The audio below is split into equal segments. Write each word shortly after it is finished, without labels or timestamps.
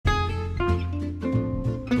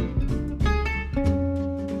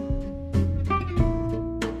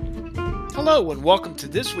Hello and welcome to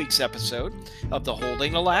this week's episode of the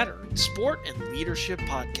Holding the Ladder Sport and Leadership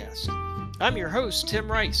Podcast. I'm your host,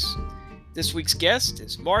 Tim Rice. This week's guest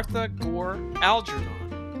is Martha Gore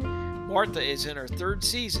Algernon. Martha is in her third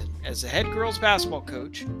season as the head girls basketball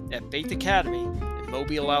coach at Faith Academy in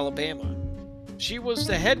Mobile, Alabama. She was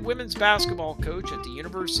the head women's basketball coach at the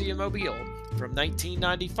University of Mobile from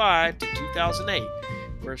 1995 to 2008,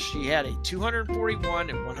 where she had a 241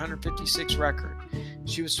 and 156 record.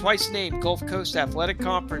 She was twice named Gulf Coast Athletic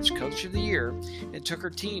Conference Coach of the Year and took her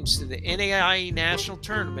teams to the NAIA National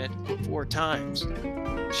Tournament 4 times.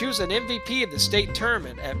 She was an MVP of the state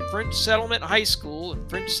tournament at French Settlement High School in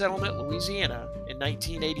French Settlement, Louisiana in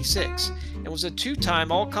 1986 and was a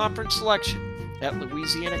 2-time All-Conference selection at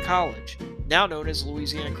Louisiana College, now known as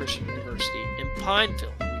Louisiana Christian University in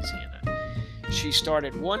Pineville, Louisiana. She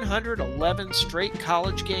started 111 straight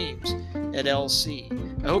college games at LC.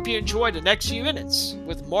 I hope you enjoy the next few minutes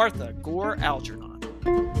with Martha Gore Algernon.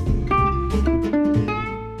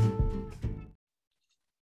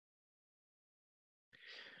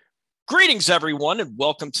 Greetings, everyone, and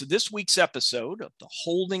welcome to this week's episode of the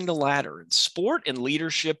Holding the Ladder in Sport and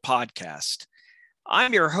Leadership Podcast.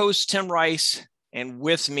 I'm your host, Tim Rice, and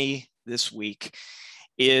with me this week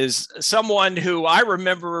is someone who I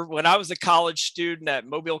remember when I was a college student at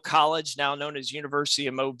Mobile College, now known as University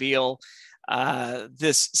of Mobile.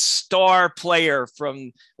 This star player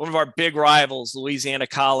from one of our big rivals, Louisiana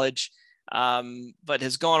College, but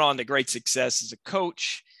has gone on to great success as a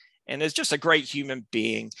coach and is just a great human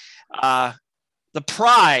being. The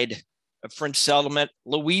pride of French Settlement,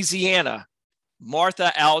 Louisiana,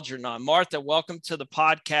 Martha Algernon. Martha, welcome to the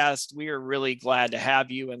podcast. We are really glad to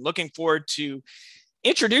have you and looking forward to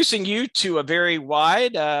introducing you to a very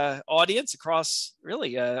wide audience across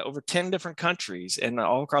really over 10 different countries and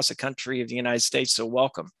all across the country of the United States. So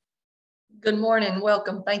welcome. Good morning.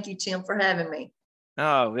 Welcome. Thank you, Tim, for having me.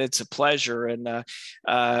 Oh, it's a pleasure. And,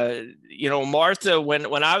 Martha,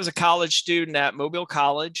 when I was a college student at Mobile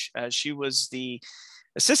College, she was the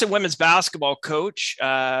assistant women's basketball coach,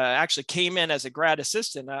 actually came in as a grad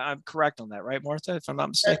assistant. I'm correct on that, right, Martha, if I'm not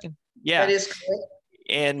mistaken? Yeah. That is correct.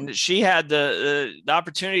 And she had the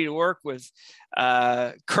opportunity to work with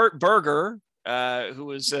Kurt Berger, who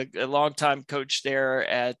was a longtime coach there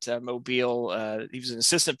at Mobile. He was an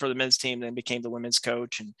assistant for the men's team, then became the women's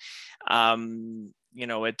coach. And,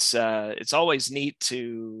 it's always neat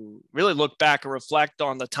to really look back and reflect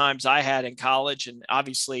on the times I had in college. And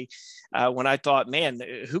obviously, when I thought, man,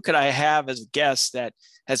 who could I have as a guest that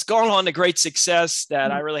has gone on to great success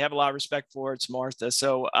that I really have a lot of respect for? It's Martha.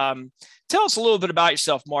 So tell us a little bit about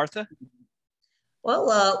yourself, Martha.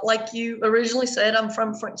 Well, like you originally said, I'm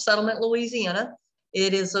from French Settlement, Louisiana.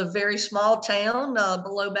 It is a very small town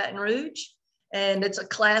below Baton Rouge, and it's a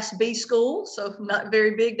Class B school, so not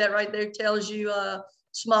very big. That right there tells you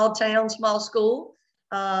small town, small school.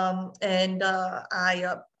 I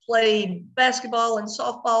played basketball and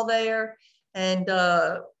softball there, and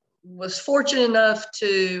was fortunate enough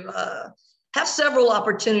to have several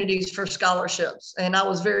opportunities for scholarships, and I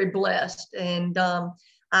was very blessed. And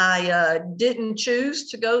I didn't choose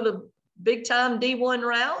to go the big time D1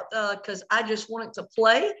 route because I just wanted to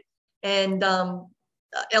play. And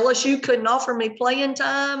LSU couldn't offer me playing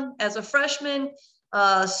time as a freshman.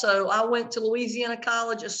 So I went to Louisiana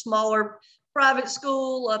College, a smaller private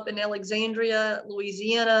school up in Alexandria,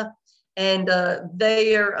 Louisiana. And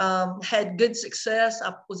they had good success.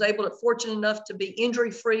 I was fortunate enough to be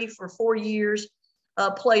injury-free for 4 years,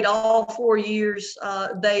 played all 4 years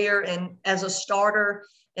there and as a starter,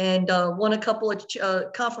 and won a couple of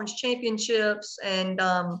conference championships, and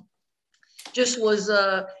just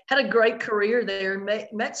had a great career there.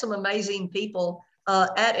 Met some amazing people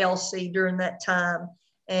at LC during that time.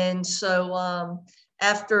 And so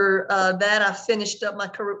after that, I finished up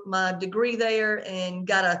my degree there and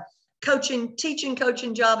got a teaching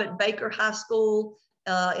coaching job at Baker High School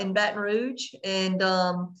in Baton Rouge, and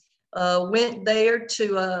went there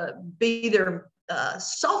to be their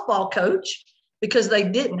softball coach because they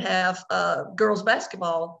didn't have girls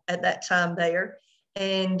basketball at that time there.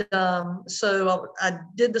 And so I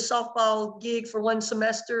did the softball gig for 1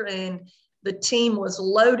 semester, and the team was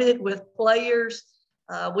loaded with players.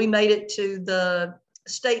 We made it to the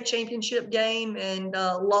state championship game and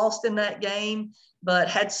lost in that game, but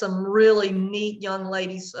had some really neat young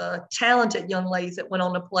ladies, talented young ladies that went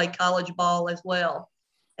on to play college ball as well.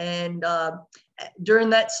 And during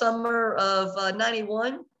that summer of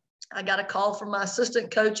 91, I got a call from my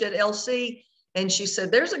assistant coach at LC, and she said,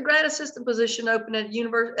 there's a grad assistant position open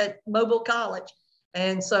at Mobile College.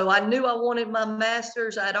 And so I knew I wanted my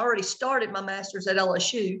master's. I'd already started my master's at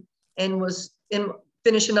LSU and was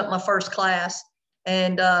finishing up my first class.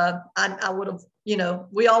 And I would have,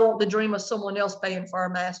 we all want the dream of someone else paying for our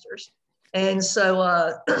masters. And so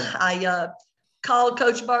I called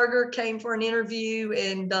Coach Berger, came for an interview,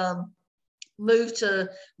 and moved to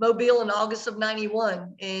Mobile in August of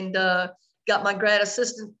 91, and got my grad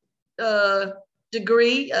assistant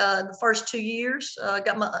degree the first 2 years.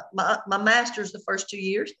 Got my master's the first 2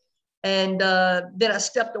 years. And then I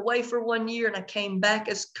stepped away for 1 year, and I came back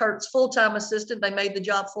as Kurt's full-time assistant. They made the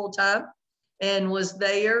job full-time, and was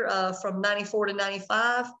there from 94 to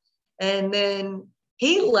 95. And then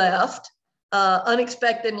he left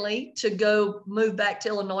unexpectedly to go move back to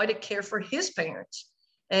Illinois to care for his parents.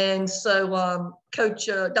 And so Coach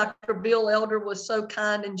Dr. Bill Elder was so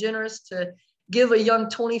kind and generous to give a young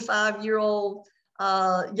 25-year-old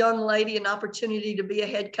young lady an opportunity to be a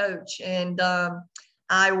head coach. And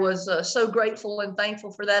I was so grateful and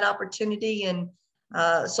thankful for that opportunity. And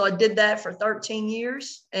so I did that for 13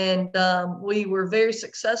 years, and we were very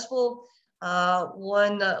successful.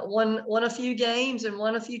 Won a few games and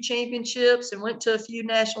won a few championships, and went to a few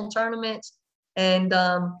national tournaments, and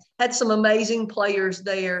had some amazing players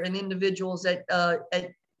there and individuals at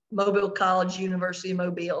Mobile College, University of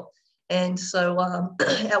Mobile. And so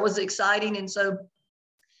that was exciting. And so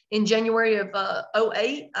in January of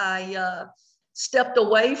 2008, I stepped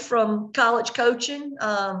away from college coaching.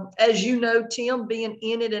 As you know, Tim, being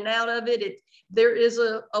in it and out of it, there is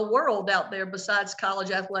a world out there besides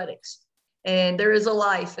college athletics, and there is a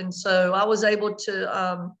life. And so I was able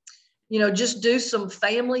to, just do some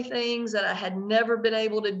family things that I had never been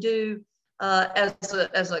able to do as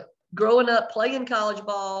a growing up, playing college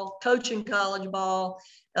ball, coaching college ball.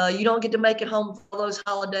 You don't get to make it home for those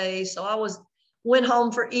holidays. So I went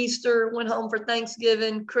home for Easter, went home for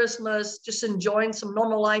Thanksgiving, Christmas, just enjoying some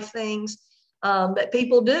normal life things that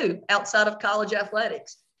people do outside of college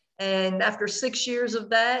athletics. And after 6 years of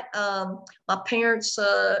that, my parents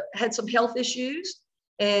had some health issues.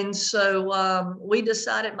 And so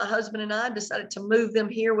my husband and I decided to move them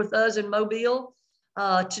here with us in Mobile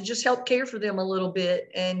to just help care for them a little bit,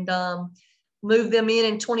 and move them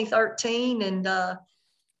in 2013. And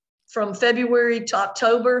from February to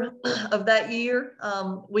October of that year,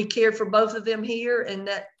 we cared for both of them here. And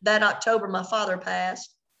that October, my father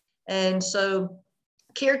passed. And so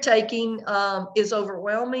caretaking is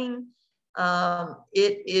overwhelming.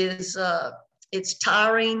 It's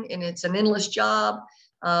tiring, and it's an endless job.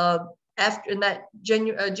 After that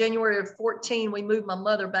January of 14, we moved my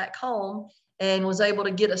mother back home and was able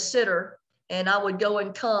to get a sitter. And I would go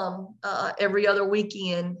and come every other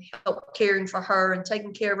weekend, help caring for her and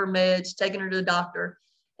taking care of her meds, taking her to the doctor.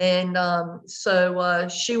 And so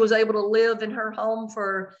she was able to live in her home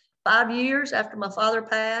for 5 years after my father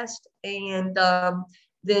passed. And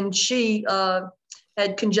then she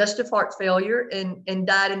had congestive heart failure and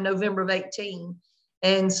died in November of 18.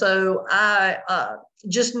 And so I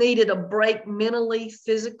just needed a break mentally,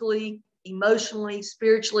 physically, emotionally,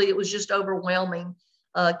 spiritually. It was just overwhelming.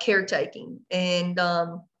 Caretaking, and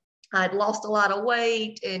I'd lost a lot of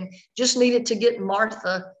weight and just needed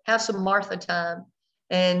to have some Martha time.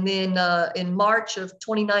 And then in March of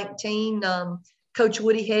 2019, Coach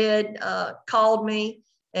Woody Head called me,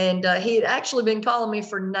 and he had actually been calling me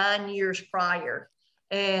for 9 years prior.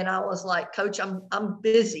 And I was like, Coach, I'm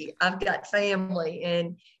busy. I've got family.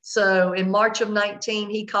 And so in March of 19,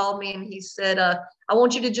 he called me and he said, I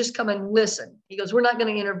want you to just come and listen. He goes, we're not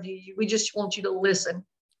going to interview you. We just want you to listen.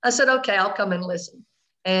 I said, okay, I'll come and listen.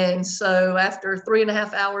 And so after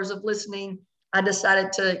 3.5 hours of listening, I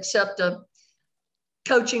decided to accept a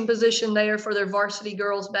coaching position there for their varsity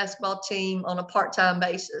girls basketball team on a part-time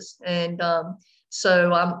basis. And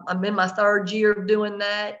so I'm in my 3rd year of doing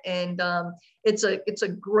that. And it's a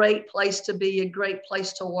great place to be, a great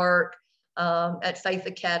place to work at Faith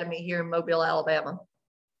Academy here in Mobile, Alabama.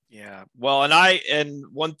 Yeah. Well, and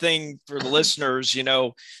one thing for the listeners,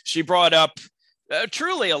 she brought up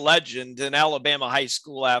truly a legend in Alabama high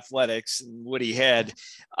school athletics, and Woody Head.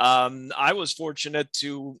 I was fortunate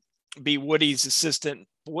to be Woody's assistant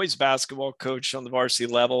boys basketball coach on the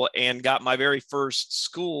varsity level, and got my very first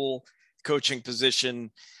school coaching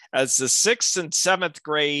position as the 6th and 7th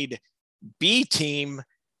grade B team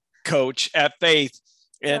coach at Faith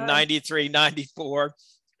in 93, 94.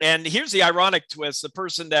 And here's the ironic twist. The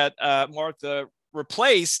person that Martha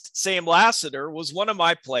replaced, Sam Lassiter, was one of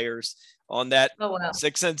my players on that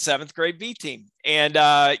 6th and 7th grade B team. And,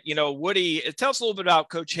 Woody, tell us a little bit about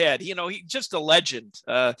Coach Head. He's just a legend.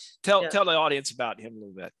 Tell the audience about him a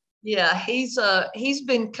little bit. Yeah, he's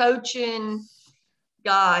been coaching,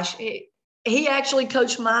 gosh, he actually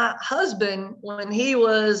coached my husband when he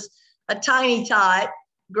was a tiny tot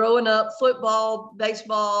growing up, football,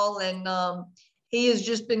 baseball, and he has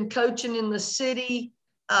just been coaching in the city,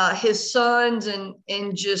 his sons,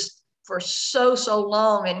 and just for so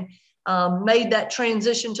long, and made that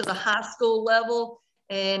transition to the high school level.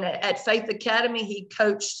 And at Faith Academy, he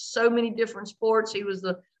coached so many different sports. He was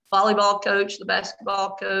the volleyball coach, the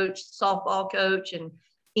basketball coach, softball coach, and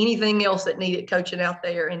anything else that needed coaching out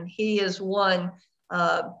there. And he has won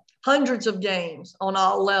hundreds of games on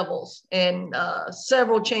all levels, and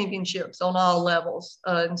several championships on all levels.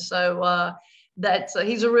 And so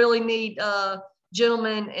he's a really neat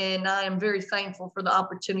gentleman, and I am very thankful for the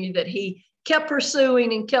opportunity that he kept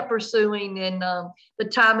pursuing, and the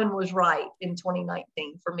timing was right in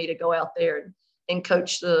 2019 for me to go out there and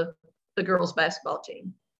coach the girls basketball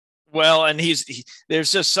team. Well, and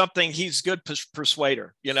there's just something, he's good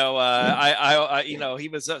persuader, he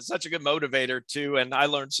was such a good motivator too. And I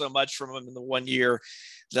learned so much from him in the 1 year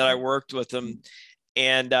that I worked with him.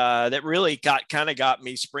 And that really got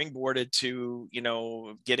me springboarded to,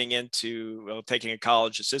 getting into taking a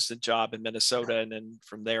college assistant job in Minnesota. And then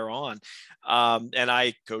from there on, and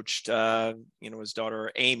I coached, his daughter,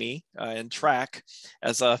 Amy, in track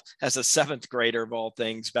as a seventh grader of all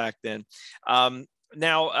things back then.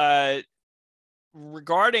 Now,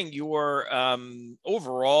 regarding your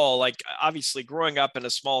overall, like obviously growing up in a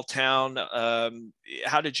small town,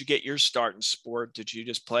 how did you get your start in sport? Did you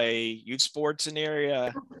just play youth sports in the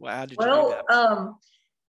area? How did you do that?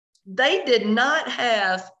 They did not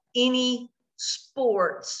have any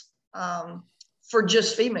sports for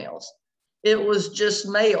just females. It was just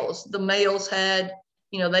males. The males had,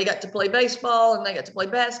 they got to play baseball and they got to play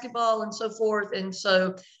basketball and so forth. And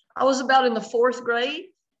so I was about in the fourth grade,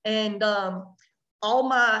 and all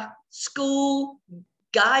my school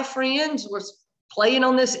guy friends was playing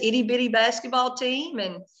on this itty bitty basketball team.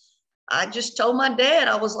 And I just told my dad,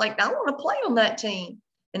 I was like, I want to play on that team.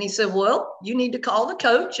 And he said, well, you need to call the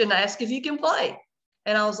coach and ask if you can play.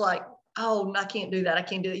 And I was like, oh, I can't do that. I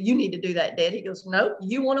can't do it. You need to do that, Dad. He goes, nope,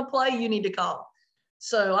 you want to play, you need to call.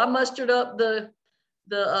 So I mustered up the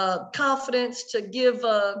confidence to give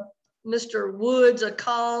Mr. Woods a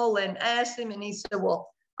call and asked him, and he said, well,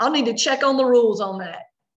 I'll need to check on the rules on that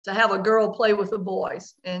to have a girl play with the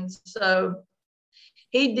boys. And so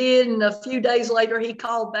he did, and a few days later he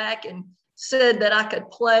called back and said that I could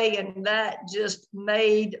play, and that just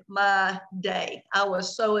made my day. I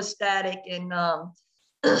was so ecstatic,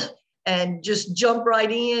 and just jumped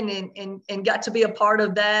right in and got to be a part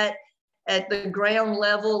of that at the ground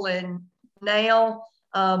level. And now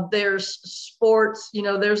there's sports,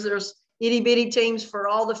 there's itty bitty teams for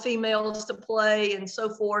all the females to play and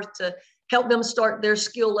so forth, to help them start their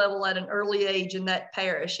skill level at an early age in that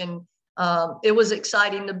parish. And it was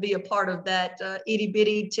exciting to be a part of that itty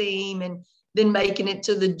bitty team, and then making it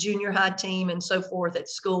to the junior high team and so forth at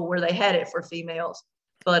school where they had it for females.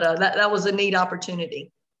 But that was a neat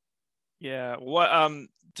opportunity. Yeah. What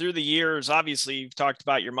through the years, obviously you've talked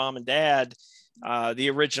about your mom and dad,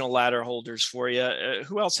 the original ladder holders for you.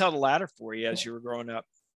 Who else held a ladder for you as you were growing up,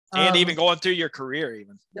 and even going through your career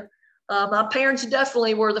even? My parents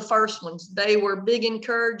definitely were the first ones. They were big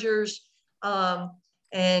encouragers, and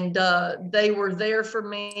they were there for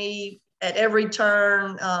me at every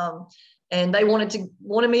turn. And they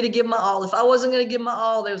wanted me to give my all. If I wasn't going to give my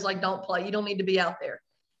all, they was like, don't play. You don't need to be out there.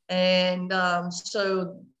 And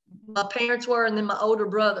so my parents were, and then my older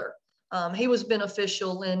brother, he was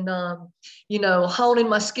beneficial in, honing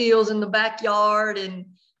my skills in the backyard and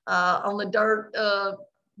on the dirt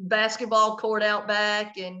basketball court out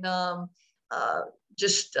back, and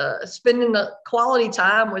just spending the quality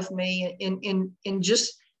time with me in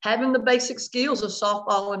just having the basic skills of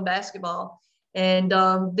softball and basketball. And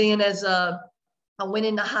then as I went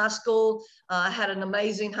into high school, I had an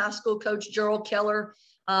amazing high school coach, Gerald Keller,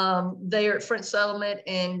 there at French Settlement.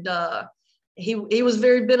 And he was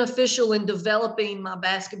very beneficial in developing my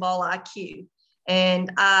basketball IQ.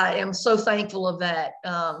 And I am so thankful of that.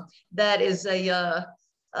 That is an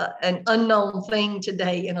unknown thing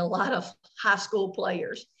today in a lot of high school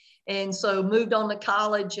players. And so moved on to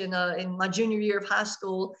college, and in my junior year of high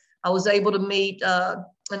school, I was able to meet the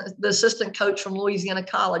assistant coach from Louisiana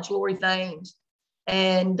College, Lori Thames.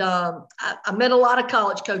 And I met a lot of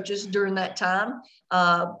college coaches during that time.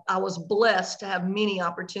 I was blessed to have many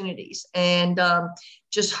opportunities, and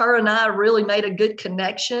just her and I really made a good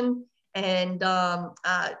connection. And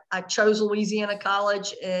I chose Louisiana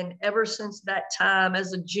College. And ever since that time,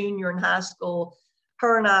 as a junior in high school,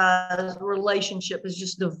 her and I's relationship has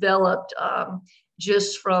just developed,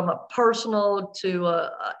 just from a personal to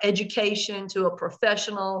a education to a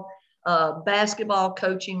professional, basketball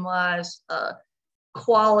coaching wise.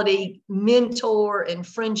 quality mentor and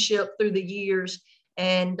friendship through the years.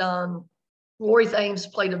 And Lori Thames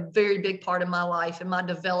played a very big part in my life and my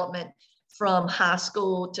development from high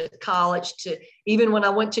school to college to even when I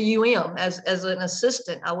went to as an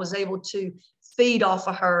assistant. I was able to feed off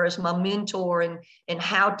of her as my mentor and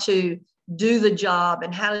how to do the job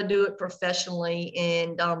and how to do it professionally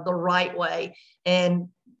and the right way. And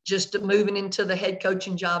just moving into the head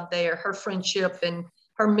coaching job there, her friendship and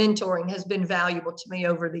her mentoring has been valuable to me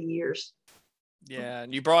over the years. Yeah,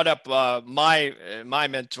 and you brought up my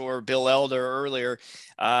mentor, Bill Elder, earlier,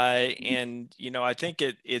 and I think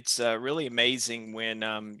it's really amazing when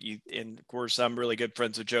and of course I'm really good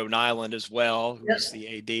friends with Joe Nyland as well, who was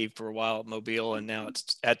the AD for a while at Mobile, and now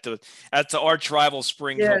it's at the arch rival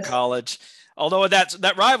Springfield College. Although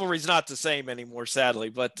that rivalry is not the same anymore, sadly,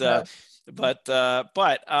 but I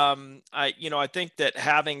think that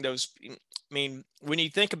having those. I mean, when you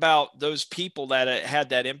think about those people that had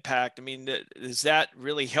that impact, I mean, does that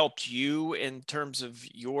really helped you in terms of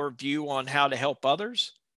your view on how to help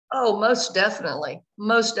others? Oh, most definitely.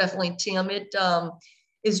 Most definitely, Tim. It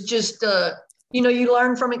is just, you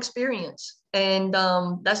learn from experience, and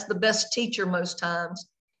that's the best teacher most times.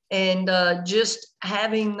 And just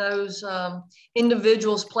having those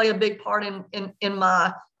individuals play a big part in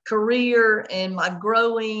my career and my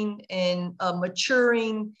growing and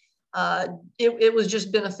maturing. It was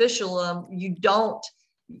just beneficial. I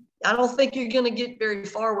don't think you're going to get very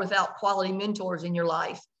far without quality mentors in your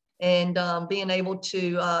life, and being able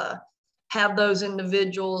to have those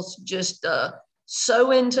individuals just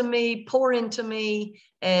sow into me, pour into me,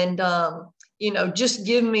 and just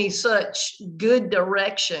give me such good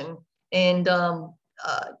direction. And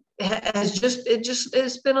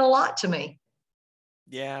it's been a lot to me.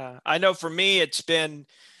 Yeah, I know for me, it's been,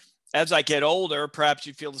 as I get older, perhaps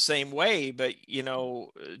you feel the same way, but,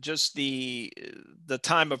 just the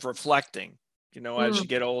time of reflecting, as you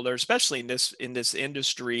get older, especially in this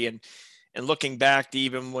industry, and looking back to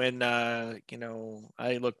even when, I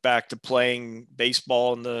look back to playing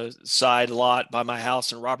baseball on the side lot by my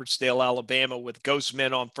house in Robertsdale, Alabama, with ghost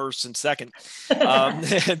men on first and second,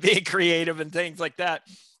 being creative and things like that.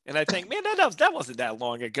 And I think, man, that wasn't that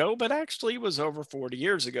long ago, but actually it was over 40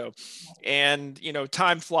 years ago. And,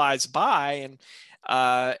 time flies by.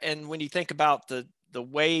 And when you think about the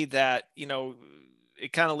way that,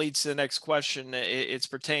 it kind of leads to the next question. It's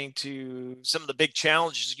pertaining to some of the big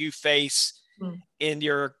challenges you face in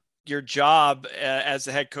your job as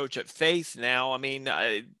the head coach at Faith now. I mean,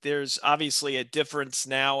 there's obviously a difference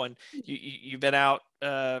now, and you've been out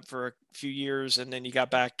for a few years, and then you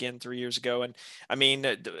got back in 3 years ago. And I mean,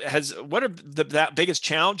 what have that biggest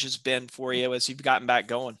challenges been for you as you've gotten back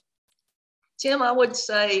going? Tim, I would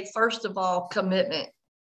say, first of all, commitment.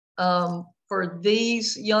 For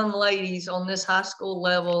these young ladies on this high school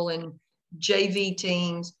level and JV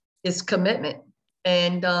teams, is commitment.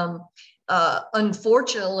 And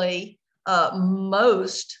unfortunately,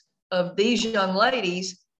 most of these young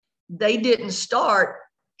ladies, they didn't start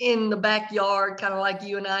in the backyard, kind of like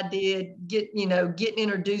you and I did, getting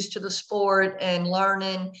introduced to the sport and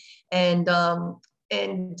learning. And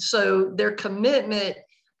so their commitment,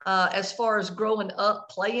 as far as growing up,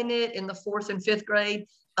 playing it in the 4th and 5th grade,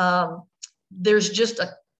 there's just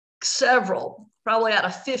several, probably out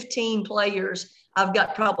of 15 players, I've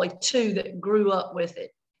got probably 2 that grew up with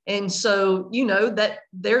it. And so, that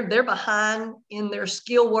they're behind in their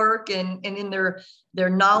skill work and in their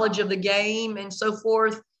knowledge of the game and so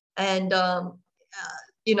forth. And,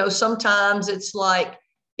 sometimes it's like,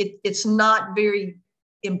 it's not very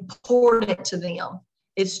important to them.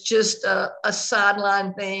 It's just a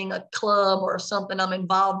sideline thing, a club or something I'm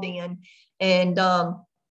involved in. And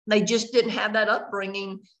they just didn't have that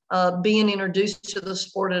upbringing, being introduced to the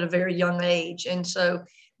sport at a very young age. And so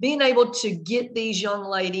being able to get these young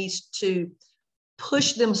ladies to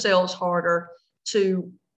push themselves harder,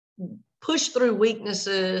 to push through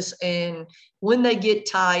weaknesses, and when they get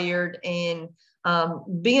tired, and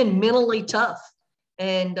being mentally tough.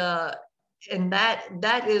 And that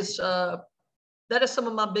is some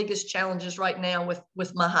of my biggest challenges right now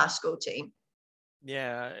with my high school team.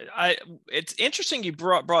 Yeah, it's interesting you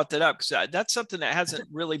brought that up, because that's something that hasn't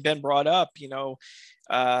really been brought up. Your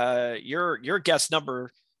guest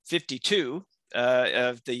number 52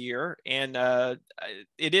 of the year, and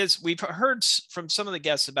it is. We've heard from some of the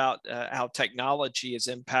guests about how technology has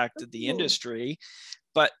impacted the industry,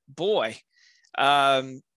 but boy,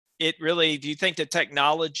 it really. Do you think that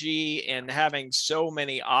technology and having so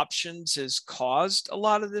many options has caused a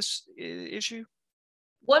lot of this issue?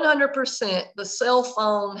 100%. The cell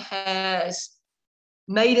phone has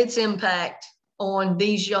made its impact on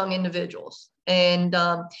these young individuals. And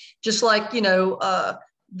just like,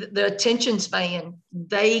 the attention span,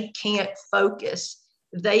 they can't focus.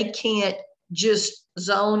 They can't just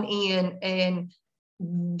zone in, and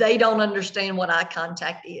they don't understand what eye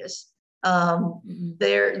contact is.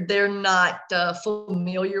 They're not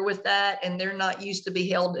familiar with that, and they're not used to be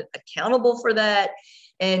held accountable for that.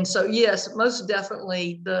 And so, yes, most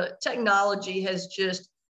definitely the technology has just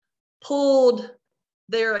pulled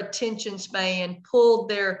their attention span, pulled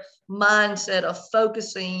their mindset of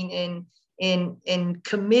focusing and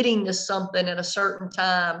committing to something at a certain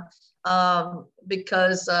time,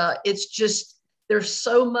 because it's just, there's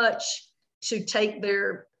so much to take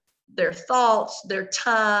their thoughts, their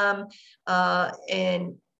time,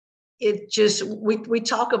 and it just, we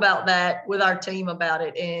talk about that with our team about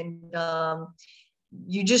it, and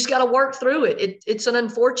you just got to work through it. It's an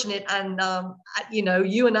unfortunate, and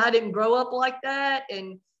you and I didn't grow up like that,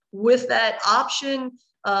 and with that option,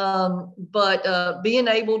 but being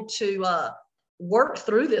able to work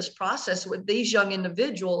through this process with these young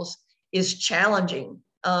individuals is challenging,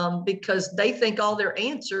 because they think all their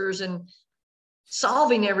answers and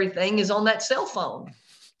solving everything is on that cell phone.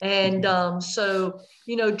 And so,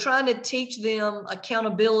 trying to teach them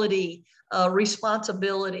accountability,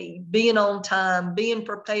 responsibility, being on time, being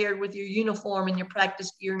prepared with your uniform and your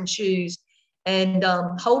practice gear and shoes, and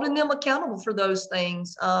holding them accountable for those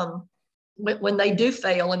things when they do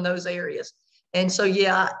fail in those areas. And so,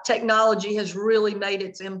 yeah, technology has really made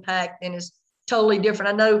its impact and is totally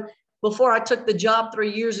different. I know before I took the job 3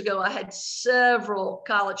 years ago, I had several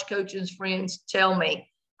college coaches friends tell me,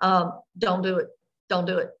 don't do it. Don't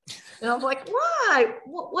do it. And I'm like, why?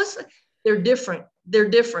 They're different. They're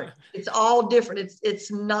different. It's all different.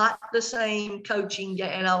 It's not the same coaching.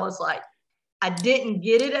 And I was like, I didn't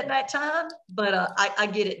get it at that time, but I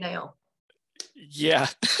get it now. Yeah.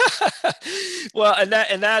 Well, and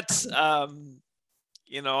that's, I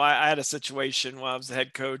had a situation when I was the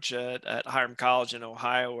head coach at Hiram College in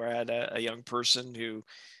Ohio, where I had a young person who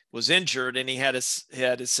was injured, and he had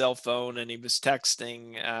his cell phone, and he was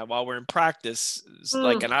texting while we're in practice,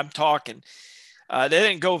 and I'm talking. That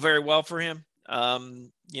didn't go very well for him. I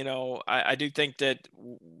do think that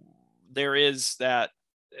there is that.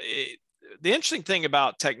 The interesting thing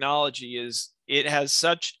about technology is it has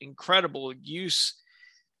such incredible use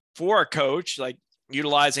for a coach, like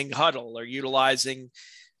utilizing Huddle or utilizing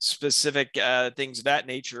specific things of that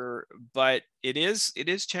nature, but it is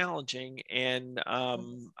challenging. And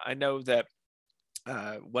I know that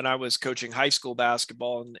when I was coaching high school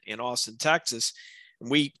basketball in Austin, Texas,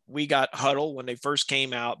 we got Huddle when they first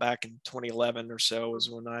came out back in 2011 or so, was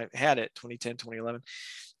when I had it, 2010, 2011.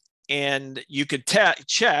 And you could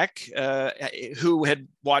check who had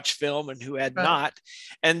watched film and who had not.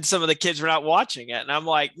 And some of the kids were not watching it. And I'm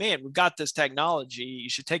like, man, we've got this technology. You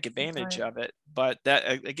should take advantage of it. But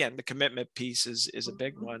that, again, the commitment piece is a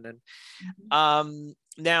big one. And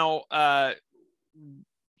now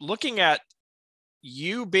looking at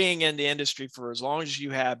you being in the industry for as long as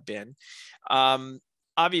you have been,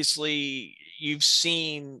 obviously you've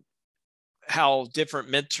seen how different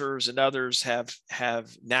mentors and others have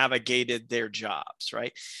navigated their jobs,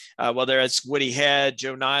 right? Whether it's Woody Head,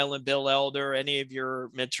 Joe Nyland, Bill Elder, any of your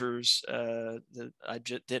mentors that I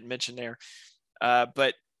just didn't mention there.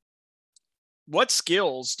 But what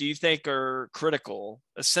skills do you think are critical,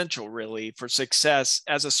 essential really, for success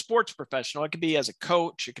as a sports professional? It could be as a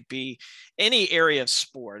coach, it could be any area of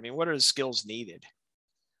sport. I mean, what are the skills needed?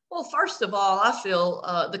 Well, first of all, I feel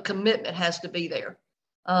the commitment has to be there.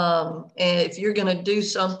 And if you're going to do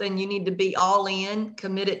something, you need to be all in,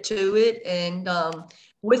 committed to it. And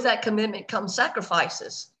with that commitment comes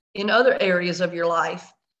sacrifices in other areas of your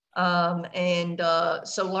life.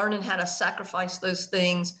 So learning how to sacrifice those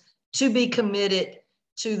things to be committed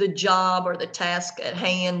to the job or the task at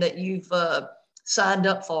hand that you've signed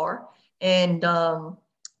up for, and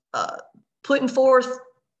putting forth,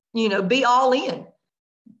 be all in,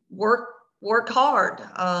 work hard,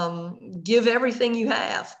 give everything you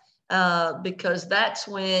have, because that's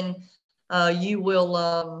when you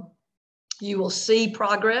will see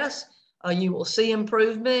progress, you will see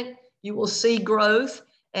improvement, you will see growth,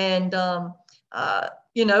 and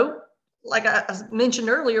like I mentioned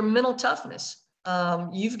earlier, mental toughness.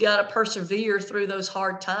 You've got to persevere through those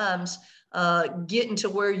hard times, getting to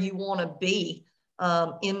where you want to be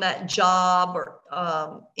in that job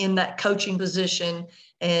or in that coaching position.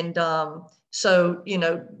 And so,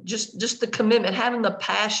 just the commitment, having the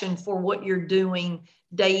passion for what you're doing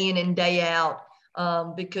day in and day out,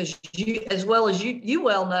 because you, as well as you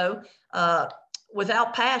well know,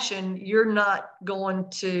 without passion, you're not going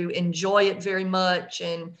to enjoy it very much.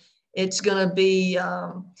 And it's going to be,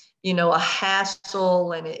 a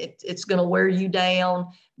hassle, and it's going to wear you down.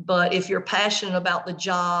 But if you're passionate about the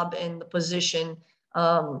job and the position,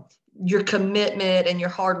 your commitment and your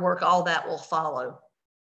hard work, all that will follow.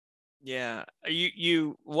 Yeah.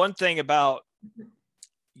 You one thing about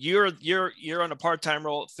you're on a part-time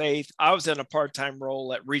role at Faith. I was in a part-time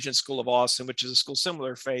role at Regent School of Austin, which is a school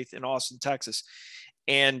similar to Faith in Austin, Texas.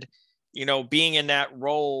 And, being in that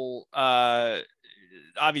role,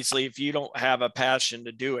 obviously, if you don't have a passion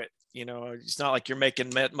to do it, it's not like you're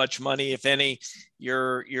making much money. If any,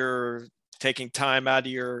 you're taking time out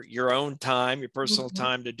of your own time, your personal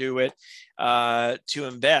time to do it, to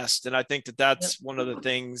invest. And I think that's one of the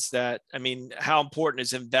things that, how important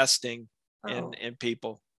is investing in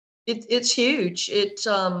people? It's huge. It's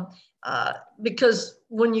because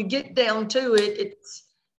when you get down to it,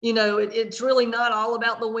 it's really not all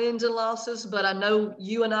about the wins and losses, but I know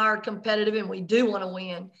you and I are competitive and we do want to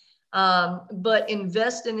win. But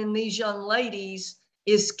investing in these young ladies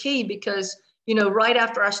is key because, right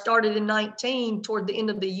after I started in 19, toward the end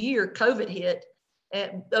of the year, COVID hit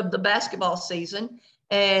of the basketball season.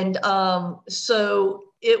 And so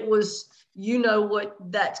it was, what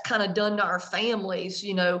that's kind of done to our families,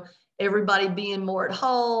 everybody being more at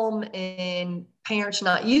home and parents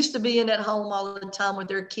not used to being at home all the time with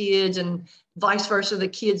their kids, and vice versa, the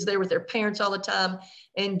kids there with their parents all the time.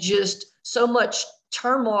 And just so much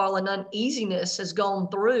turmoil and uneasiness has gone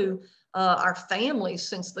through our families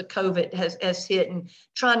since the COVID has hit, and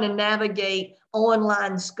trying to navigate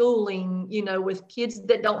online schooling, with kids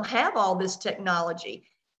that don't have all this technology.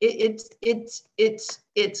 It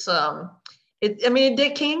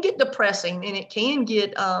can get depressing, and it can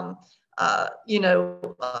get,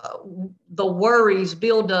 the worries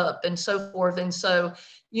build up and so forth. And so,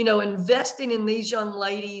 investing in these young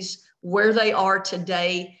ladies where they are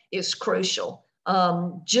today is crucial,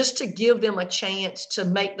 just to give them a chance to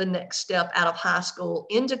make the next step out of high school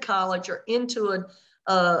into college or into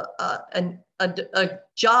a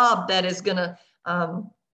job that is going to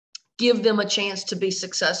give them a chance to be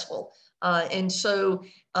successful. And so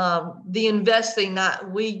the investing,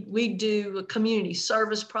 we do community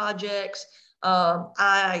service projects.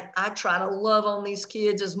 I try to love on these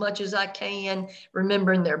kids as much as I can,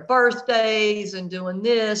 remembering their birthdays and doing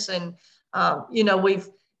this. And,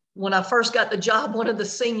 when I first got the job, one of the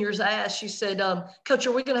seniors asked, she said, Coach,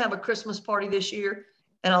 are we going to have a Christmas party this year?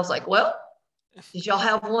 And I was like, well, did y'all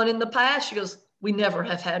have one in the past? She goes, we never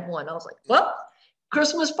have had one. I was like, well,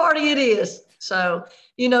 Christmas party it is. So,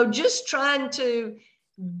 just trying to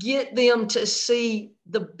get them to see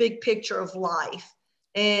the big picture of life.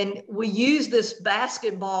 And we use this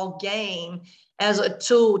basketball game as a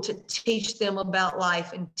tool to teach them about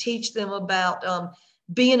life and teach them about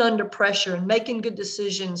being under pressure and making good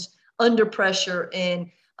decisions under pressure,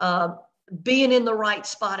 and being in the right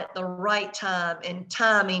spot at the right time, and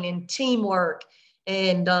timing and teamwork,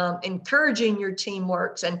 and encouraging your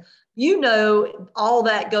teamworks. And all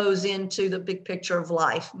that goes into the big picture of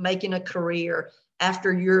life, making a career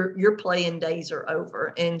after your playing days are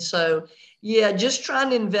over. And so, just trying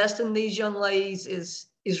to invest in these young ladies is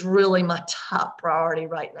really my top priority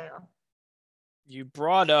right now. You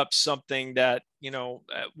brought up something that,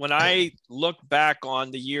 when I look back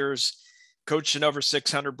on the years coaching over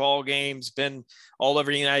 600 ball games, been all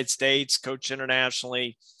over the United States, coached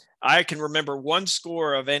internationally, I can remember one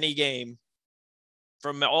score of any game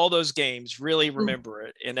from all those games, really remember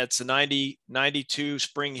it. And it's the 92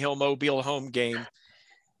 Spring Hill Mobile home game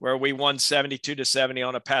where we won 72-70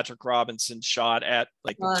 on a Patrick Robinson shot at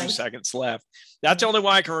with 2 seconds left. That's the only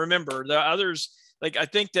one I can remember. The others, I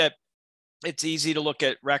think that it's easy to look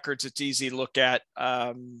at records. It's easy to look at,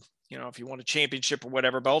 if you want a championship or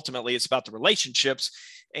whatever, but ultimately it's about the relationships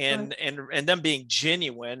and them being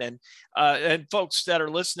genuine. And folks that are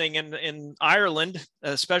listening in Ireland,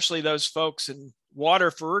 especially those folks in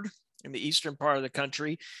Waterford in the eastern part of the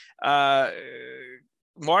country, Martha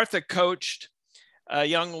coached a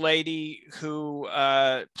young lady who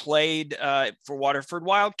played for Waterford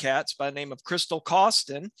Wildcats by the name of Crystal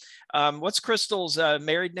Costin. What's Crystal's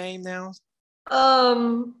married name now?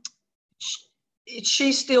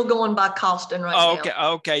 She's still going by Costin right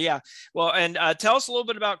now. Okay, yeah. Well, and tell us a little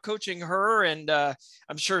bit about coaching her, and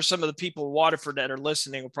I'm sure some of the people in Waterford that are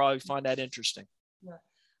listening will probably find that interesting.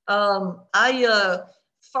 I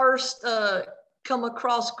first come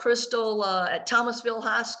across Crystal at Thomasville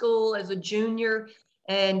High School as a junior,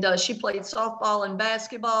 and she played softball and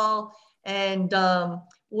basketball, and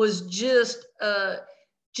was just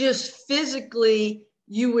physically,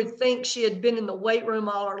 you would think she had been in the weight room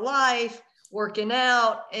all her life, working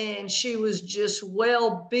out, and she was just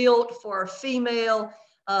well built for a female.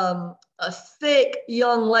 a thick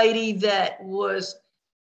young lady that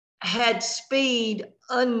had speed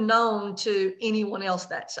unknown to anyone else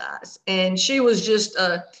that size. And she was just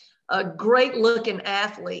a great looking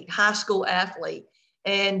athlete, high school athlete.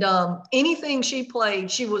 And anything she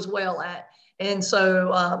played, she was well at. And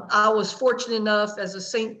so I was fortunate enough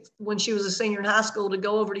when she was a senior in high school to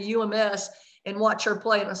go over to UMS and watch her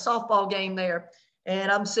play in a softball game there.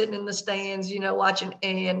 And I'm sitting in the stands, watching,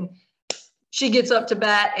 and she gets up to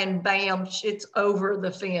bat and bam, it's over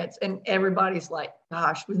the fence. And everybody's like,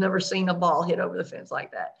 gosh, we've never seen a ball hit over the fence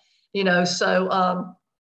like that. So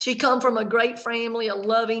she come from a great family, a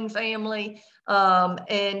loving family.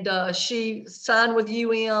 And she signed with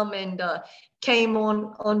UM and came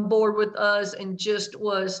on board with us and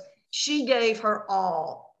she gave her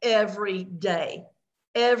all every day.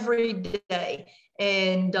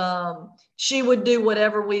 And she would do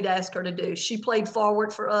whatever we'd ask her to do. She played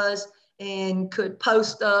forward for us and could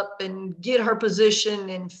post up and get her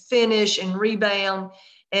position and finish and rebound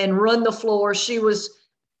and run the floor. She was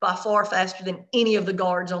by far faster than any of the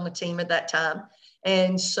guards on the team at that time.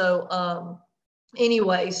 And so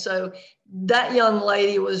anyway, so that young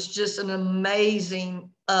lady was just an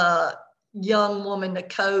amazing young woman to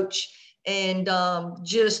coach, and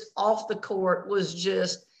just off the court was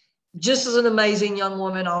just as an amazing young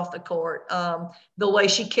woman off the court. The way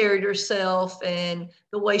she carried herself and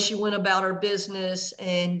the way she went about her business,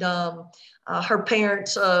 and her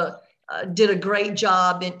parents did a great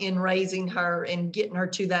job in raising her and getting her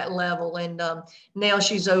to that level. And now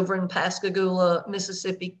she's over in Pascagoula,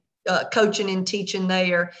 Mississippi, coaching and teaching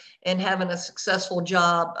there and having a successful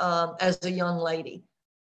job as a young lady.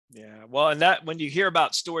 Yeah. Well, and that when you hear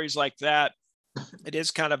about stories like that, it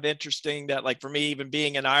is kind of interesting that, like, for me, even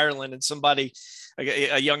being in Ireland and somebody,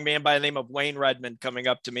 a young man by the name of Wayne Redmond coming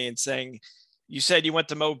up to me and saying, you said you went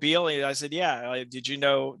to Mobile? And I said, yeah. Did you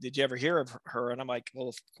ever hear of her? And I'm like, well,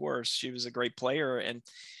 of course, she was a great player. And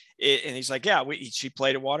he's like, yeah, she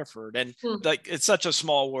played at Waterford. And like, it's such a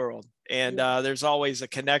small world. And there's always a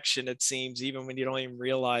connection, it seems, even when you don't even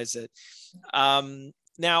realize it.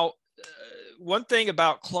 Now, one thing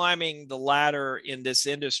about climbing the ladder in this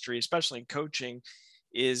industry, especially in coaching,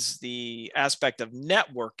 is the aspect of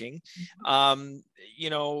networking.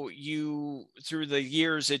 You through the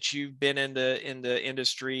years that you've been in the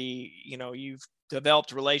industry, you've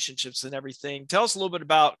developed relationships and everything. Tell us a little bit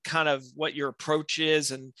about kind of what your approach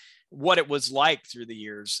is and what it was like through the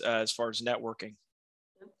years as far as networking.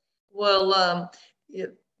 Well,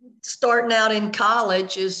 starting out in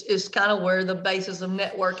college is kind of where the basis of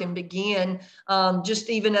networking began. Just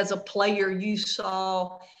even as a player, you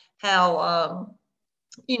saw how,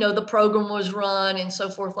 the program was run and so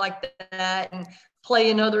forth like that, and play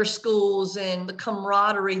in other schools and the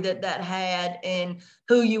camaraderie that had and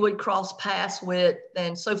who you would cross paths with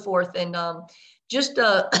and so forth. And just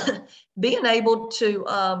being able to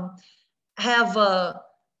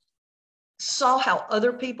saw how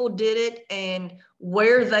other people did it and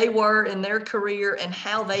where they were in their career and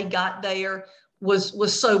how they got there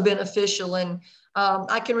was so beneficial. And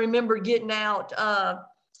I can remember getting out.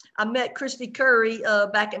 I met Christy Curry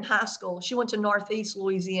back in high school. She went to Northeast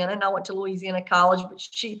Louisiana, and I went to Louisiana College, but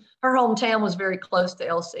her hometown was very close to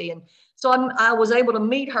LC. And so I was able to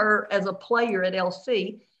meet her as a player at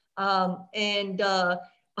LC. And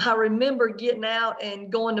I remember getting out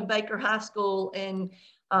and going to Baker High School and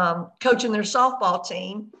coaching their softball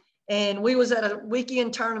team. And we was at a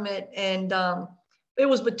weekend tournament, and it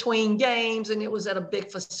was between games, and it was at a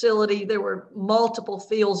big facility. There were multiple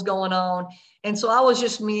fields going on. And so I was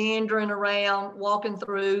just meandering around, walking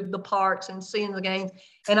through the parks and seeing the games.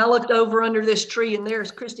 And I looked over under this tree, and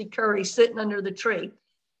there's Christy Curry sitting under the tree.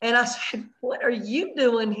 And I said, "What are you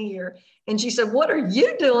doing here?" And she said, "What are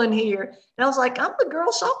you doing here?" And I was like, "I'm the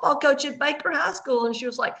girls softball coach at Baker High School." And she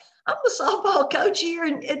was like, "I'm the softball coach here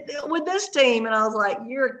with this team." And I was like,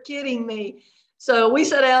 "You're kidding me." So we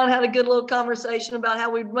sat down and had a good little conversation about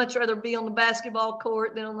how we'd much rather be on the basketball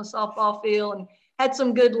court than on the softball field, and had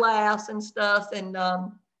some good laughs and stuff. And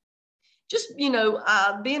just,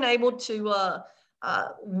 being able to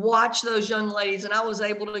watch those young ladies. And I was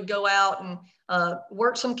able to go out and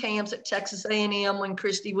work some camps at Texas A&M when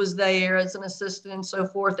Christy was there as an assistant and so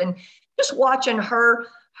forth. And just watching her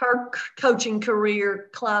coaching career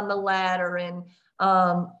climb the ladder, and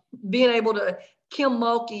being able to, Kim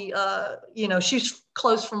Mulkey, she's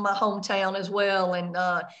close from my hometown as well. And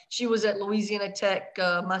she was at Louisiana Tech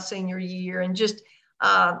my senior year. And just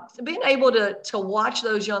being able to watch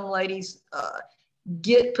those young ladies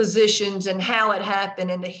get positions and how it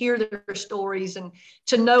happened, and to hear their stories and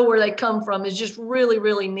to know where they come from is just really,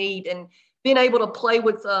 really neat. And being able to play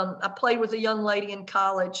with, I played with a young lady in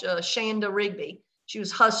college, Shanda Rigby. She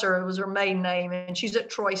was Husser, it was her maiden name, and she's at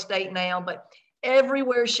Troy State now. But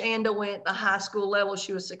everywhere Shanda went, the high school level,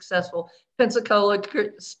 she was successful. Pensacola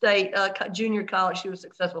State junior college, she was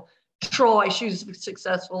successful. Troy, she was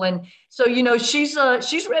successful. And so, she's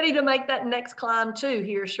ready to make that next climb too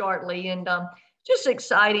here shortly. And just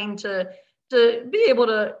exciting to be able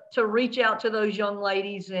to reach out to those young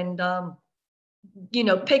ladies and,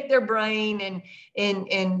 pick their brain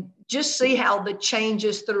and just see how the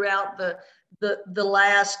changes throughout the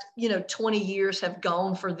last 20 years have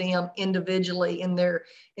gone for them individually in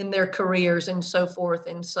their careers and so forth.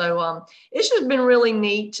 And so it's just been really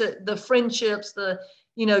neat to the friendships,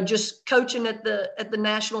 just coaching at the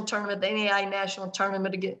national tournament, the NAIA national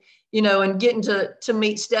tournament, to get and getting to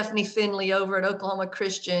meet Stephanie Finley over at Oklahoma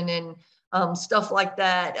Christian and stuff like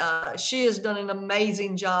that. She has done an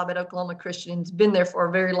amazing job at Oklahoma Christian. Has been there for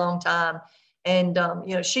a very long time. And,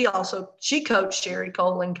 she coached Sherry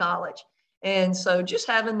Cole in college. And so just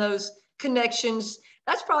having those connections,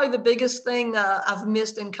 that's probably the biggest thing I've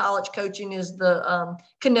missed in college coaching is the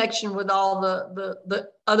connection with all the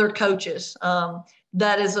other coaches.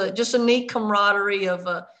 That is just a neat camaraderie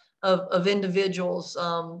of individuals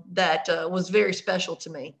that was very special to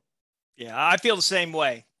me. Yeah, I feel the same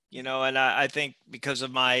way. And I think because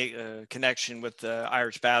of my connection with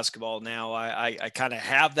Irish basketball now, I kind of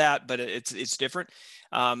have that, but it's different.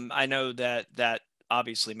 I know that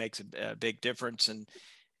obviously makes a big difference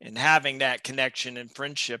in having that connection and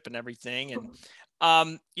friendship and everything.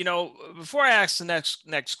 And before I ask the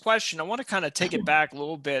next question, I want to kind of take it back a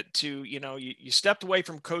little bit to you stepped away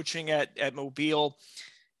from coaching at Mobile,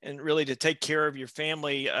 and really to take care of your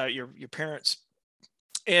family, your parents.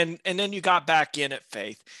 And then you got back in at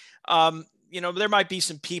Faith. There might be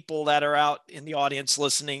some people that are out in the audience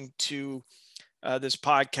listening to this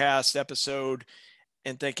podcast episode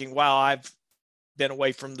and thinking, wow, I've been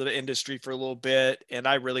away from the industry for a little bit and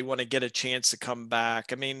I really want to get a chance to come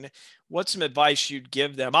back. I mean, what's some advice you'd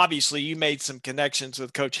give them? Obviously, you made some connections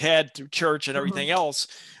with Coach Head through church and everything else,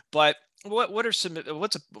 but what's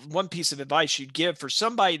one piece of advice you'd give for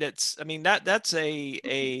somebody that's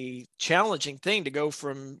a challenging thing to go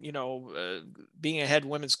from, being a head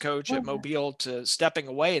women's coach at Mobile to stepping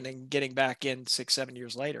away and then getting back in 6-7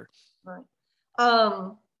 years later? Right.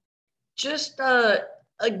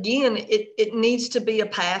 Again, it needs to be a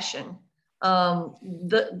passion.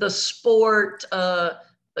 The sport, the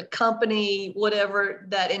company, whatever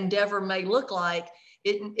that endeavor may look like,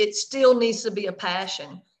 it still needs to be a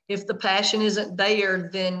passion. If the passion isn't there,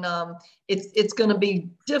 then it's going to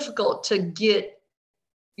be difficult to get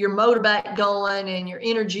your motor back going and your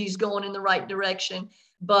energies going in the right direction.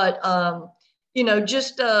 But,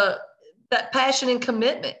 that passion and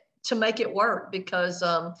commitment to make it work, because,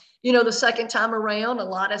 the second time around, a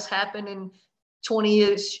lot has happened in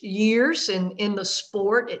 20 years in the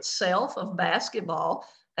sport itself of basketball.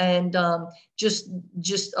 And just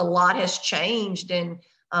a lot has changed. And,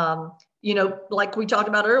 like we talked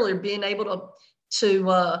about earlier, being able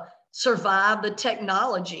to survive the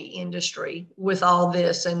technology industry with all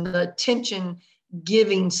this and the attention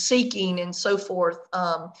giving, seeking, and so forth.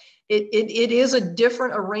 It is a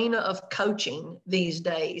different arena of coaching these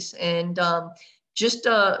days. And just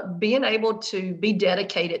being able to be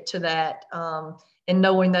dedicated to that and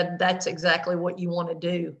knowing that that's exactly what you want to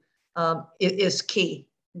do is key.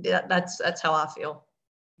 That's how I feel.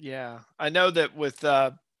 Yeah. I know that with,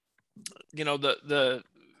 I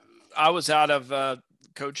was out of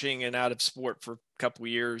coaching and out of sport for a couple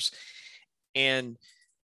of years. And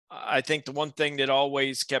I think the one thing that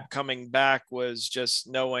always kept coming back was just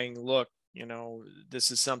knowing, look,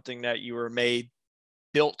 this is something that you were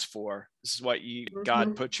built for. This is what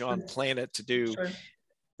God put you on planet to do. Sure.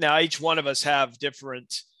 Now, each one of us have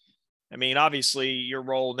different, obviously your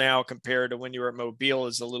role now compared to when you were at Mobile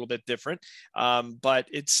is a little bit different, but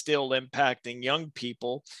it's still impacting young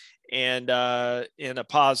people and in a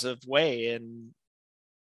positive way. And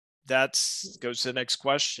that goes to the next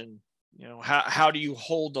question. How do you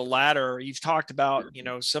hold the ladder? You've talked about,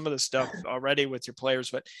 some of the stuff already with your players,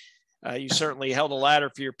 but you certainly held a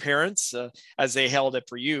ladder for your parents as they held it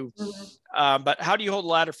for you. Mm-hmm. But how do you hold the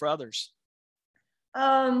ladder for others?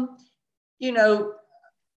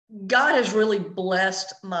 God has really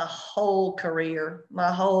blessed my whole career,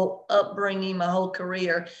 my whole upbringing, my whole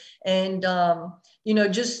career. And,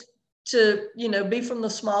 just to, be from the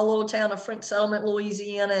small little town of Frank Settlement,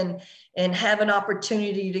 Louisiana, and have an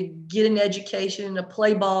opportunity to get an education and to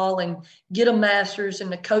play ball and get a master's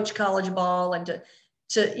and to coach college ball and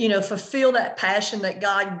to fulfill that passion that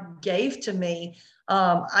God gave to me.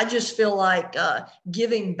 I just feel like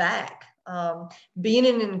giving back. being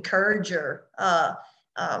an encourager,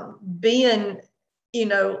 being,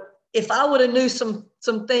 if I would have knew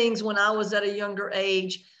some things when I was at a younger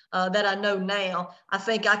age that I know now, I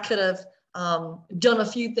think I could have done a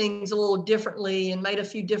few things a little differently and made a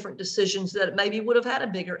few different decisions that maybe would have had a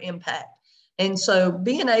bigger impact. And so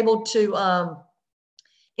being able to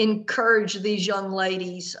encourage these young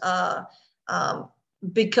ladies,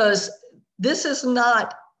 because this is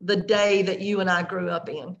not the day that you and I grew up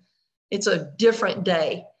in. It's a different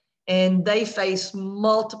day, and they face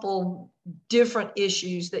multiple different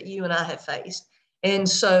issues that you and I have faced. And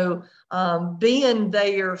so being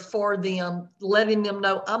there for them, letting them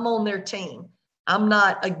know I'm on their team. I'm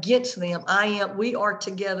not against them. We are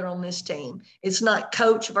together on this team. It's not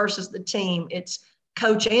coach versus the team. It's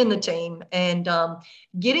coach and the team. And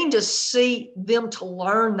getting to see them to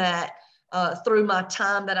learn that through my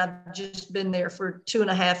time that I've just been there for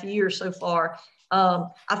 2.5 years so far.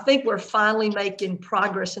 I think we're finally making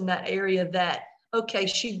progress in that area that, okay,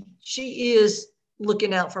 she is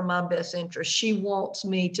looking out for my best interest. She wants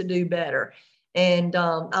me to do better. And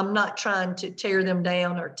I'm not trying to tear them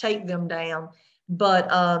down or take them down,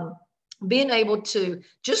 but being able to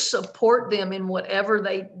just support them in whatever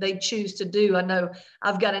they choose to do. I know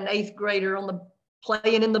I've got an 8th grader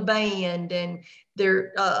playing in the band, and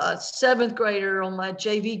they're a 7th grader on my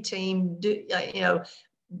JV team,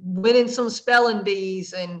 winning some spelling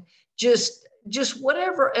bees, and just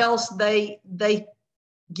whatever else they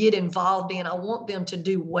get involved in. I want them to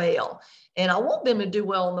do well, and I want them to do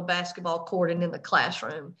well on the basketball court and in the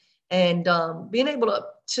classroom, and being able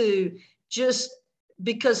to just,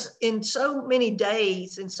 because in so many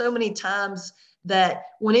days and so many times that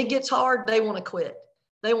when it gets hard, they want to quit,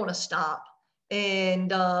 they want to stop,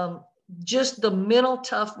 and just the mental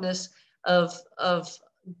toughness of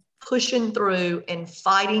pushing through and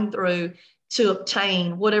fighting through to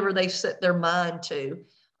obtain whatever they set their mind to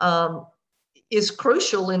is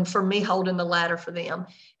crucial in for me holding the ladder for them.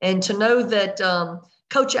 And to know that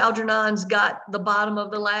Coach Algernon's got the bottom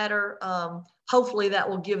of the ladder, hopefully that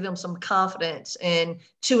will give them some confidence and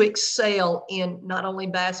to excel in not only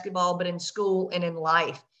basketball, but in school and in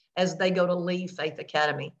life as they go to leave Faith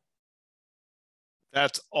Academy.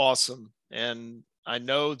 That's awesome. And I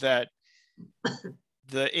know that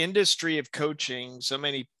the industry of coaching, so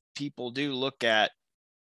many people do look at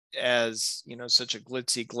as, such a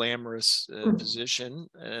glitzy, glamorous position,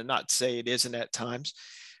 and not to say it isn't at times,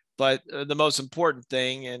 but the most important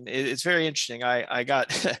thing, and it's very interesting. I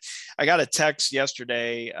got I got a text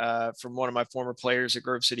yesterday from one of my former players at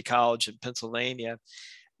Grove City College in Pennsylvania,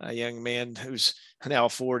 a young man who's now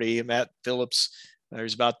 40, Matt Phillips.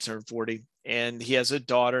 He's about to turn 40, and he has a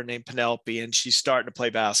daughter named Penelope, and she's starting to play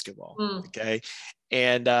basketball. Okay.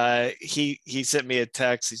 And he sent me a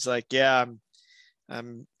text. He's like, yeah,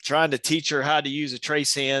 I'm trying to teach her how to use a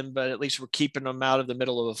trace hand, but at least we're keeping them out of the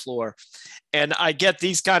middle of the floor. And I get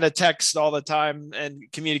these kind of texts all the time and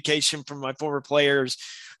communication from my former players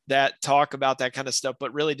that talk about that kind of stuff,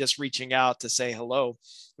 but really just reaching out to say hello.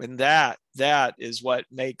 And that is what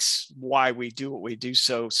makes why we do what we do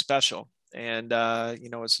so special. And,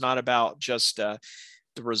 it's not about just the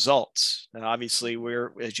results. And obviously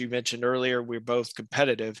as you mentioned earlier, we're both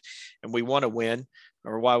competitive and we want to win,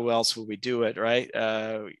 or why else would we do it? Right.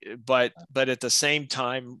 But at the same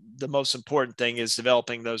time, the most important thing is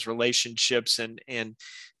developing those relationships and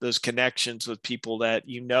those connections with people that,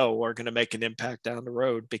 are going to make an impact down the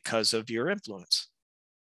road because of your influence.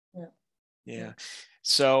 Yeah.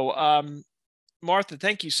 So, Martha,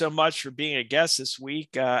 thank you so much for being a guest this week.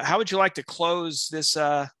 How would you like to close this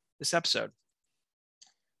episode?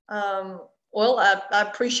 Well, I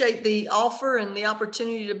appreciate the offer and the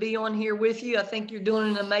opportunity to be on here with you. I think you're doing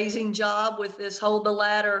an amazing job with this Hold the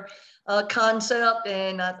Ladder concept,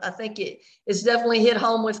 and I think it's definitely hit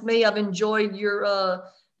home with me. I've enjoyed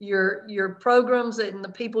your programs and the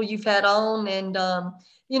people you've had on, and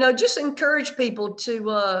just encourage people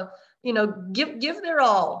to give their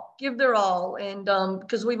all, and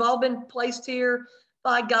because we've all been placed here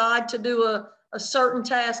by God to do a certain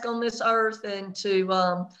task on this earth, and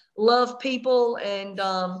to love people, and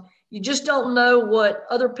you just don't know what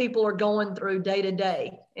other people are going through day to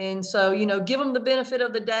day. And so, give them the benefit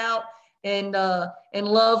of the doubt, and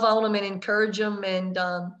love on them and encourage them. And,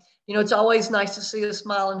 it's always nice to see a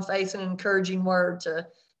smiling face and an encouraging word to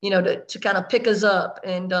kind of pick us up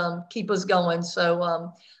and keep us going.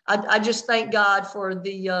 So I just thank God for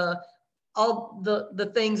all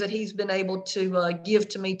the things that he's been able to give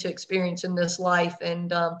to me to experience in this life.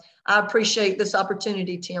 And I appreciate this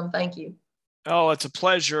opportunity, Tim. Thank you. Oh, it's a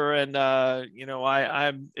pleasure, and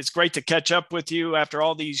it's great to catch up with you after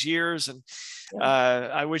all these years, and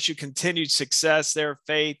I wish you continued success there,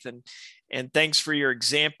 Faith, and thanks for your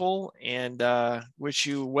example, and wish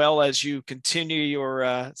you well as you continue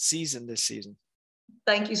your season this season.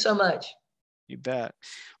 Thank you so much. You bet.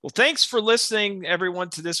 Well, thanks for listening, everyone,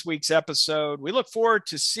 to this week's episode. We look forward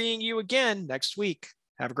to seeing you again next week.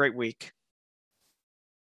 Have a great week.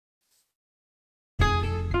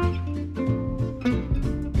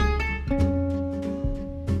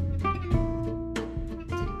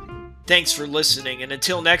 Thanks for listening, and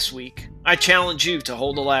until next week, I challenge you to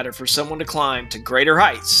hold a ladder for someone to climb to greater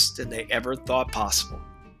heights than they ever thought possible.